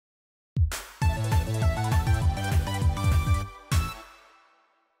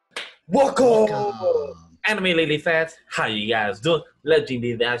Welcome, Welcome, Anime Lady Fans. How you guys doing?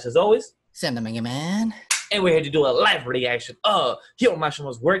 LegendDVash as always, SamTheMangaMan. and we're here to do a live reaction of Hero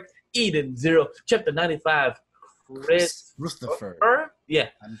Mashima's work, Eden Zero, Chapter 95. Kris Kris Rutherford. Yeah,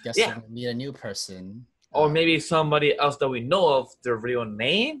 I'm guessing yeah, we need a new person. or maybe somebody else that we know of the real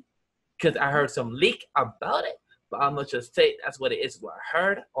name, because I heard some leak about it. But I'm not just say that's what it is. What I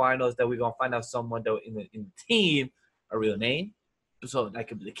heard, all I know is that we're gonna find out someone that in the team a real name. So that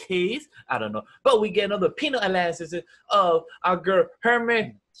could be the case. I don't know. But we get another peanut analysis of our girl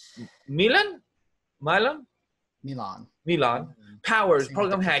Herman Milan. Milan? Milan. Milan. Powers, Same with the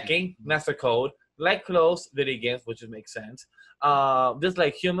program cookie. hacking, master code, like clothes, video games, which makes sense. Just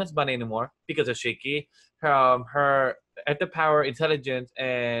like humans, but anymore because of Shiki. Her at the power, intelligence,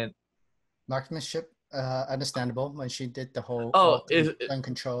 and Marksmanship, understandable when she did the whole gun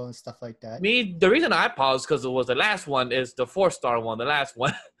control and stuff like that. the reason I paused because it was the last one is the 4-star one. The last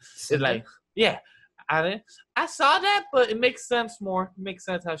one is like, yeah, I saw that, but it makes sense more. It makes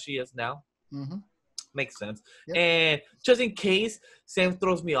sense how she is now. Mm-hmm. Makes sense. Yep. And just in case Sam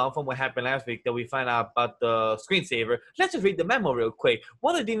throws me off from what happened last week that we find out about the screensaver, let's just read the memo real quick.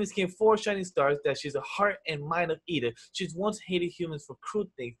 One of the demons gave 4 shining stars that she's a heart and mind of Eden. She's once hated humans for cruel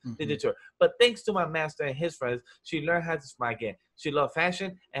things they did to her. But thanks to my master and his friends, she learned how to smile again. She loved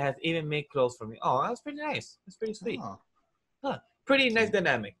fashion and has even made clothes for me. Oh, that's pretty nice. That's pretty sweet. Oh. Huh. Pretty nice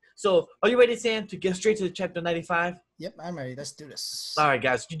dynamic. So, are you ready, Sam, to get straight to chapter 95? Yep, I'm ready. Let's do this. All right,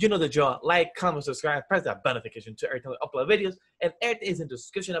 guys. You know the drill. Like, comment, subscribe, press that bell notification to every time we upload videos. And everything is in the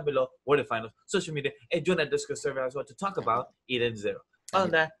description down below where to find us, social media, and join that Discord server as well to talk about Eden Zero. Other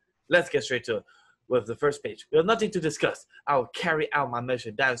than that, let's get straight to it with the first page. We have nothing to discuss. I will carry out my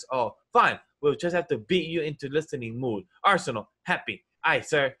mission. That is all. Fine. We'll just have to beat you into listening mood. Arsenal, happy. Aye,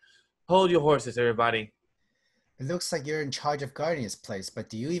 sir. Hold your horses, everybody. It looks like you're in charge of guarding this place, but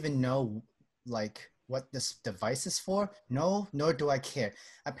do you even know, like, what this device is for? No, nor do I care.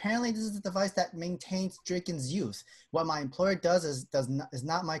 Apparently, this is the device that maintains Drakken's youth. What my employer does is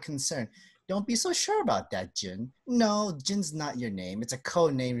not my concern. Don't be so sure about that, Jinn. No, Jinn's not your name. It's a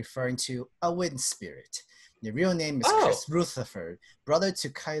code name referring to a wind spirit. Your real name is Kris Rutherford, brother to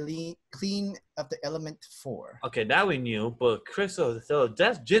Clean of the Element 4. Okay, that we knew, but Kris, so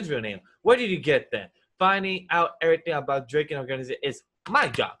that's Jinn's real name. Where did you get that? Finding out everything about Drakken organization is my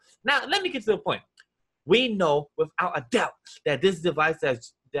job. Now, let me get to the point. We know without a doubt that this device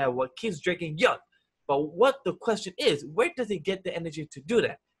that what keeps Drakken young. But what the question is, where does it get the energy to do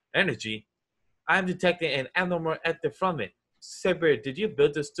that? Energy? I'm detecting an abnormal active from it. Saber, did you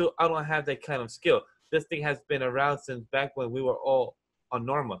build this too? I don't have that kind of skill. This thing has been around since back when we were all on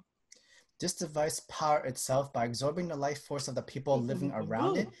normal. This device powers itself by absorbing the life force of the people living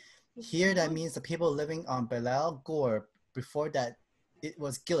around it. Here, that means the people living on Belal Gore. Before that, it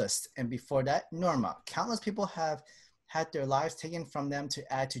was Gillis, and before that, Norma. Countless people have had their lives taken from them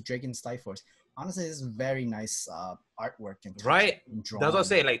to add to Drakken's life force. Honestly, this is very nice artwork and right. That's what I'm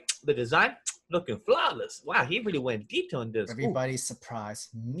saying. Like the design, looking flawless. Wow, he really went deep on this. Everybody's surprised.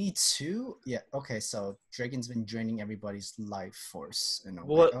 Me too. Yeah. Okay. So Drakken's been draining everybody's life force in a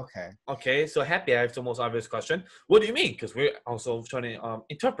way. Okay. Okay. So happy. I have the most obvious question. What do you mean? Because we're also trying to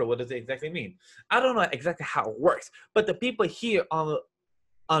interpret what does it exactly mean. I don't know exactly how it works, but the people here on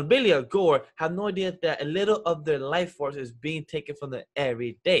Belia Gore have no idea that a little of their life force is being taken from them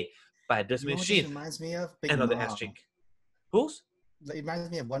every day by this machine. It reminds me of Big Another Mom. ass cheek. Whose? It reminds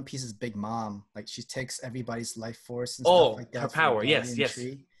me of One Piece's Big Mom. Like she takes everybody's life force and stuff like that. Her power. Yes.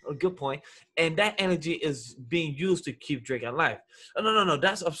 A good point. And that energy is being used to keep Drakken alive. No.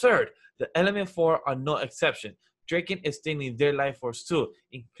 That's absurd. The Element 4 are no exception. Drakken is stealing their life force too,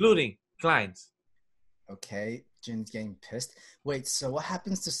 including Klein's. Okay. Jinn's getting pissed. Wait, so what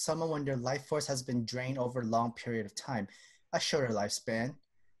happens to someone when their life force has been drained over a long period of time? A shorter lifespan.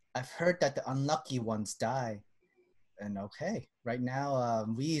 I've heard that the unlucky ones die. And okay, right now,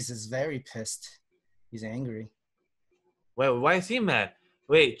 Wheeze is very pissed. He's angry. Wait, why is he mad?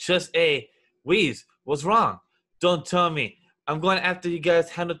 Wait, just a Wheeze. What's wrong? Don't tell me. I'm going after you guys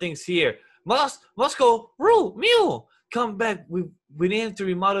handle things here. Moscow, Rue, Mew, come back. We need to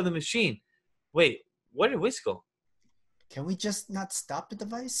remodel the machine. Wait, where did Wheeze go? Can we just not stop the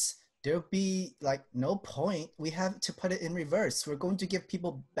device? There'll be like no point. We have to put it in reverse. We're going to give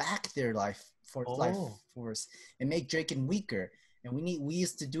people back their life force and make Drakken weaker. And we need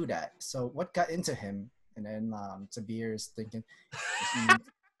Wheeze to do that. So what got into him? And then Sabir is thinking,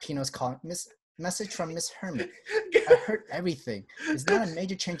 Pino's calling, message from Miss Hermit. I heard everything. It's not a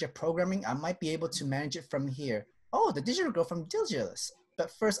major change of programming. I might be able to manage it from here. Oh, the digital girl from Dilgilis.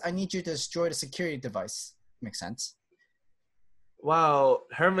 But first, I need you to destroy the security device. Makes sense. Wow,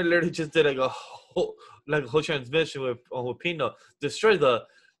 Herman literally just did like a whole transmission with Pino. Destroy the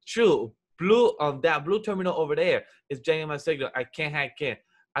true blue that blue terminal over there is jamming my signal. I can't hack in.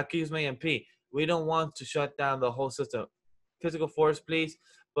 I can use my MP. We don't want to shut down the whole system. Physical force, please.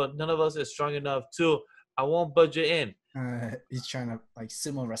 But none of us is strong enough to. I won't budget in. He's trying to like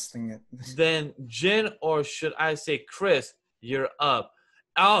sumo wrestling it. Then Jinn, or should I say Kris, you're up.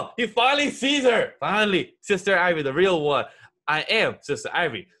 Oh, he finally sees her. Finally, Sister Ivy, the real one. I am Sister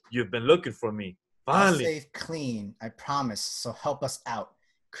Ivy. You've been looking for me. Finally. I'll save clean, I promise. So help us out.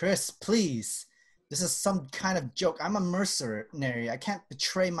 Kris, please. This is some kind of joke. I'm a mercenary. I can't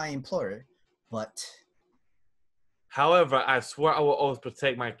betray my employer. But However, I swear I will always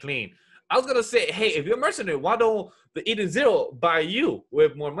protect my clean. I was gonna say, hey, if you're a mercenary, why don't the Eden Zero buy you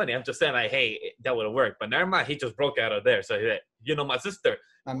with more money? I'm just saying, like, hey, that would have worked. But never mind, he just broke out of there. So, you know, my sister.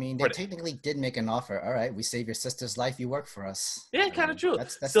 I mean, they technically did make an offer. All right, we save your sister's life. You work for us. Yeah, kind of true.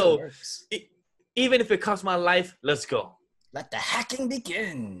 That so, still works. Even if it costs my life, let's go. Let the hacking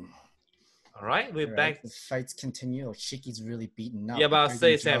begin. All right, we're back. The fights continue. Shiki's really beaten up. Yeah, but I'll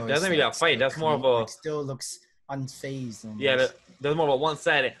say, Sam, doesn't really a fight. That's more of a... Still looks unfazed. Almost. Yeah, there's more of a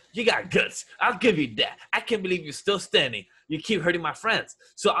one-sided. You got guts. I'll give you that. I can't believe you're still standing. You keep hurting my friends.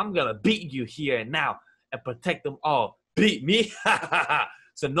 So I'm going to beat you here and now and protect them all. Beat me?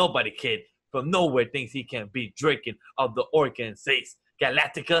 So nobody, kid, from nowhere thinks he can beat Drakken of the Orcan Sace.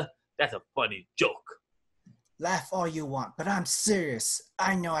 Galactica? That's a funny joke. Laugh all you want, but I'm serious.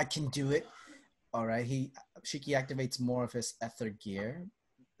 I know I can do it. All right, Shiki activates more of his ether gear.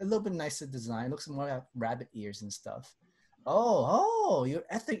 A little bit nicer design. Looks more like rabbit ears and stuff. Oh, your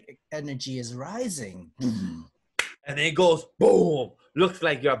ether energy is rising. And then it goes, boom. Looks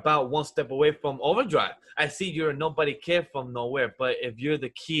like you're about one step away from overdrive. I see you're nobody care from nowhere, but if you're the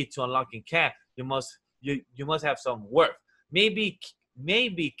key to unlocking Cat, you must have some worth. Maybe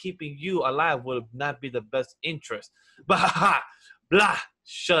keeping you alive would not be the best interest. Blah, blah,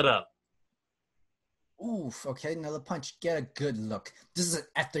 shut up. Oof, okay, another punch. Get a good look. This is an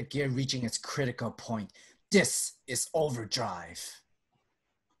ether gear reaching its critical point. This is overdrive.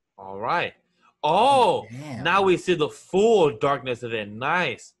 All right. Oh, damn. Now we see the full darkness of it.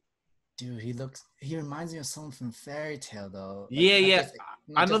 Nice. Dude, he reminds me of someone from Fairy Tail, though. Like, yeah.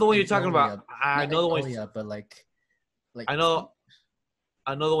 I know the one you're talking about. I know the one. But like I know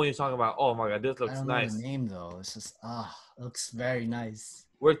the one you're talking about. Oh my god, this looks nice. I don't know the name though. It's just it looks very nice.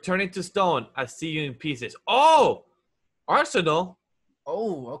 We're turning to stone. I see you in pieces. Oh, Arsenal.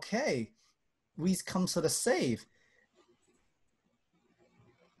 Oh, okay. Whis comes to the save.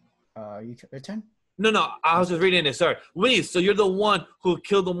 Your turn? No. I was just reading it. Sorry, Whis. So you're the one who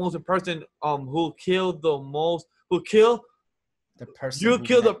killed the most person. You killed the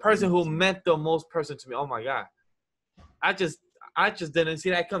person who meant the most person to me. Oh my god. I just didn't see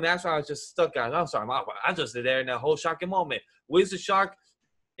that coming. That's why I was just stuck out. I'm sorry, I just did there in that whole shocking moment. Whis is shocked,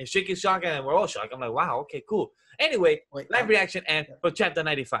 and Shiki's shocked, and we're all shocked. I'm like, wow, okay, cool. Anyway, live reaction and for chapter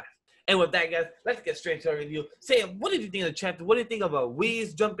 95. And with that, guys, let's get straight to our review. Sam, what did you think of the chapter? What do you think about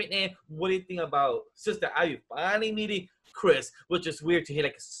Whis jumping in? What do you think about Sister Ivy finally meeting Kris? Which is weird to hear,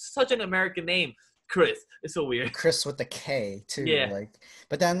 like, such an American name, Kris. It's so weird. Kris with the K too. Yeah.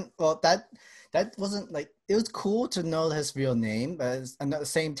 But then, that wasn't like, it was cool to know his real name, but at the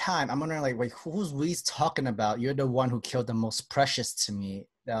same time, I'm wondering, like, wait, who's Whis talking about? You're the one who killed the most precious to me.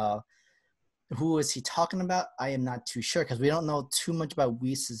 Who is he talking about? I am not too sure because we don't know too much about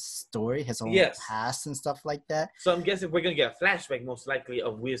Whis' story, his own past and stuff like that. So I'm guessing we're going to get a flashback most likely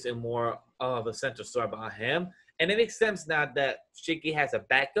of Whis and more of a central story about him. And it makes sense now that Shiki has a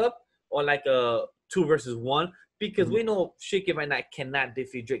backup or like a 2 versus 1 because we know Shiki right now cannot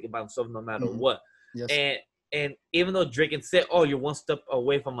defeat Drakken by himself no matter what. Yes. And even though Drakken said, oh, you're one step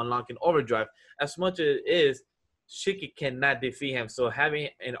away from unlocking overdrive, as much as it is, Shiki cannot defeat him. So having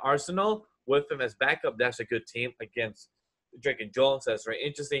an arsenal with him as backup, that's a good team against Drakken Jones. That's very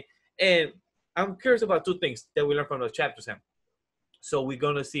interesting. And I'm curious about 2 things that we learned from those chapters. So we're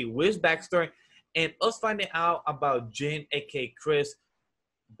going to see Whis' backstory and us finding out about Jinn, a.k.a. Kris,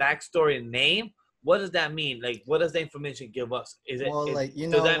 backstory and name. What does that mean? Like, what does the information give us? Does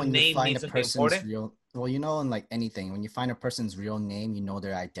that when name you find mean a something person's important? in like anything, when you find a person's real name, you know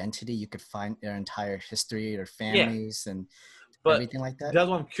their identity. You could find their entire history, their families, and everything like that. That's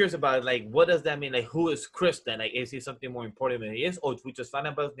what I'm curious about. Like, what does that mean? Like, who is Kris then? Like, is he something more important than he is? Or we just find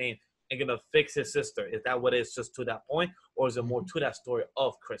out about his name and gonna fix his sister? Is that what it is just to that point? Or is it more to that story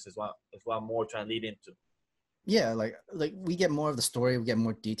of Kris as well? Is what I'm more trying to lead into. Yeah, like we get more of the story, we get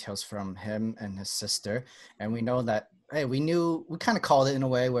more details from him and his sister, and we know that hey, we kind of called it in a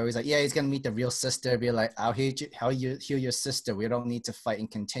way where he's like, yeah, he's gonna meet the real sister, be like, I'll heal your sister. We don't need to fight and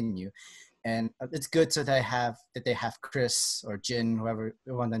continue. And it's good so they have Kris or Jinn, whoever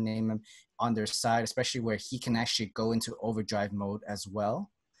you want to name him, on their side, especially where he can actually go into overdrive mode as well.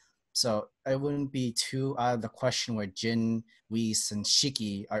 So it wouldn't be too out of the question where Jinn, Whis, and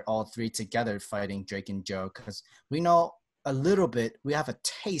Shiki are all three together fighting Drake and Joe, because we know a little bit, we have a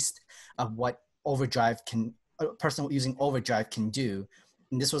taste of what overdrive can, a person using overdrive can do.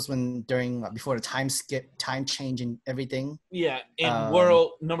 And this was when before the time change and everything. Yeah, in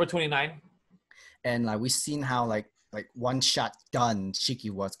world number 29. And like we've seen how like one shot done Shiki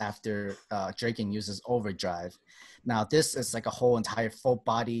was after Draken uses overdrive. Now this is like a whole entire full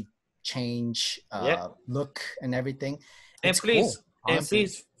body change, look and everything. It's please, cool, honestly. and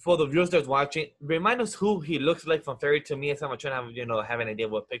please, for the viewers that's watching, remind us who he looks like from Fairy to me. As I'm trying to have an idea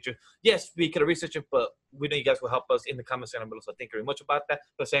of what picture. Yes, we could research it, but we know you guys will help us in the comments section below. So thank you very much about that.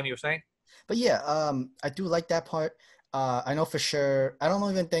 But Sam, you were saying? But yeah, I do like that part. I know for sure. I don't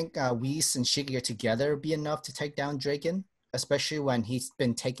even think Whis and Shiki are together be enough to take down Draken, especially when he's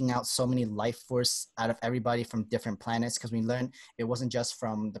been taking out so many life force out of everybody from different planets. Because we learned it wasn't just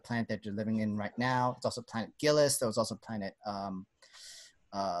from the planet that they're living in right now. It's also planet Gillis. There was also planet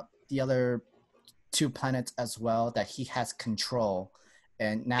the other two planets as well that he has control.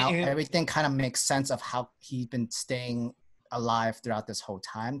 And now everything kind of makes sense of how he's been staying alive throughout this whole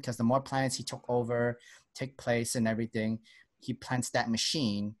time, because the more planets he took over, take place and everything, he plants that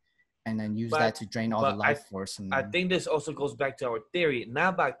machine and then use that to drain all the life force. I think this also goes back to our theory,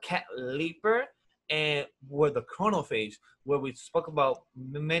 not about Cat Leaper and where the chronophage, where we spoke about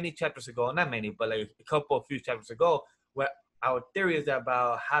many chapters ago, not many, but like a few chapters ago, where our theory is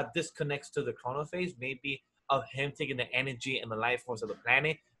about how this connects to the chronophage, maybe of him taking the energy and the life force of the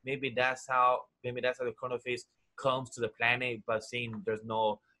planet. Maybe that's how the chronophage comes to the planet, but seeing there's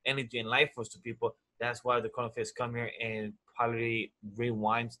no energy and life force to people, that's why the chronophage come here and probably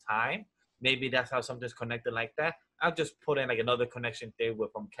rewinds time. Maybe that's how something's connected like that. I'll just put in like another connection there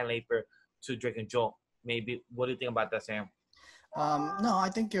from Ken Laper to Drake and Joel. Maybe. What do you think about that, Sam? No, I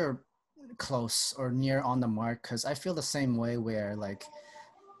think you're close or near on the mark, because I feel the same way where like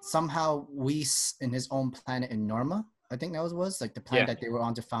somehow Whis in his own planet in Norma, I think that was like the planet that they were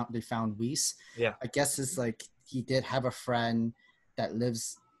on they found Whis. Yeah. I guess it's like he did have a friend that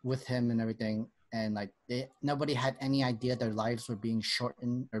lives with him and everything, and like nobody had any idea their lives were being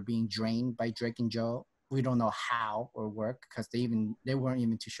shortened or being drained by Drake and Joe. We don't know how or work, because they weren't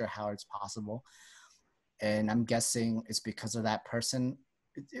even too sure how it's possible. And I'm guessing it's because of that person.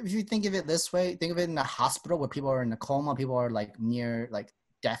 If you think of it this way, think of it in a hospital where people are in a coma, people are like near like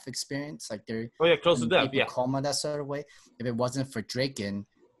death experience, like they're close to death, coma, that sort of way. If it wasn't for Draken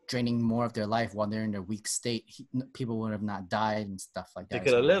draining more of their life while they're in their weak state, people would have not died and stuff like that. They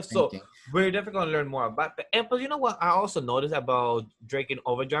could have lived. So we're definitely going to learn more about that. And but you know what I also noticed about Drake in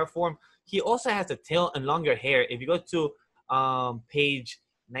overdrive form, he also has a tail and longer hair. If you go to page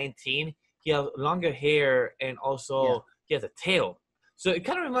 19, he has longer hair and also he has a tail. So it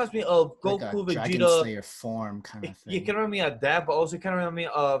kind of reminds me of Goku, like Vegeta. Dragon Slayer form kind of thing. It kind of reminds me of that, but also kind of reminds me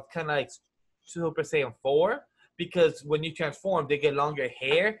of kind of like Super Saiyan 4. Because when you transform, they get longer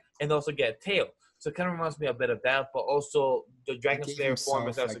hair and also get a tail. So it kind of reminds me a bit of that, but also the Dragon Slayer form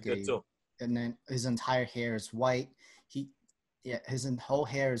is also good too. And then his entire hair is white. His whole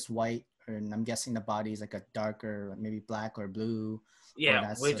hair is white, and I'm guessing the body is like a darker, maybe black or blue. Yeah,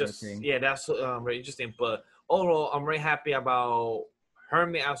 that's very interesting. But overall, I'm very happy about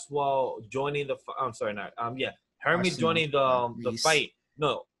Hermit as well joining the. I'm sorry, not Hermit joining the fight.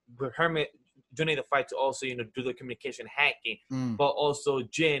 No, but Hermit joining the fight to also do the communication hacking, but also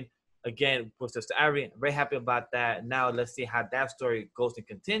Jinn again with Sister Ahri. Very happy about that. Now let's see how that story goes and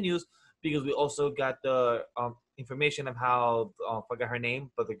continues, because we also got the information of how forgot her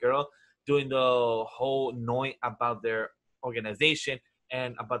name, but the girl doing the whole knowing about their organization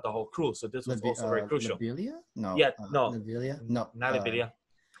and about the whole crew. So this was also very crucial. Libelia? No. Yeah, no. Libelia? No. Not Libelia.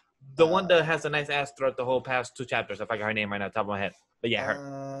 The one that has a nice ass throughout the whole past 2 chapters. I forgot her name right now, top of my head. But yeah,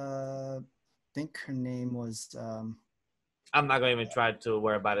 her. I think her name was. I'm not gonna even try to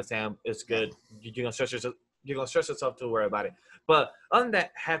worry about it, Sam. It's good. You're gonna stress yourself to worry about it. But other than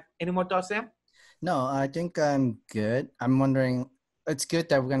that, have any more thoughts, Sam? No, I think I'm good. I'm wondering. It's good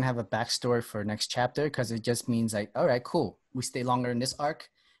that we're gonna have a backstory for next chapter, because it just means like, all right, cool. We stay longer in this arc.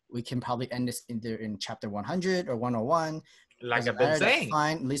 We can probably end this either in chapter 100 or 101. Like I've been saying,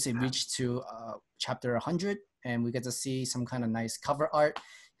 fine. At least it reached to chapter 100, and we get to see some kind of nice cover art.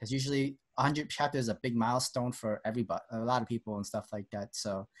 Because usually 100 chapters is a big milestone for everybody, a lot of people and stuff like that.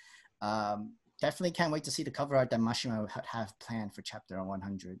 So definitely can't wait to see the cover art that Mashima have planned for chapter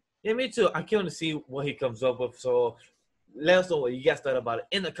 100. Yeah, me too. I can't wait to see what he comes up with. So let us know what you guys thought about it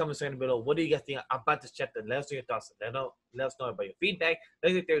in the comment section below. What do you guys think about this chapter? Let us know your thoughts. Let us know about your feedback. Let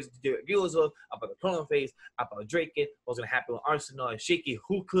us know if there's reviews of about the clone phase, about Drakken, what's gonna happen with Arsenal and Shiki,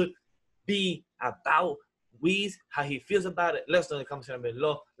 who could be about Whis, how he feels about it. Let us know in the comment section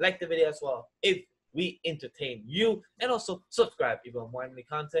below. Like the video as well if we entertain you, and also subscribe if you want more anime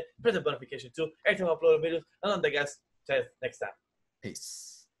content. Press the notification too every time I upload videos. And on that, guys, till next time.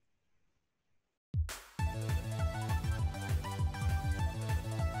 Peace.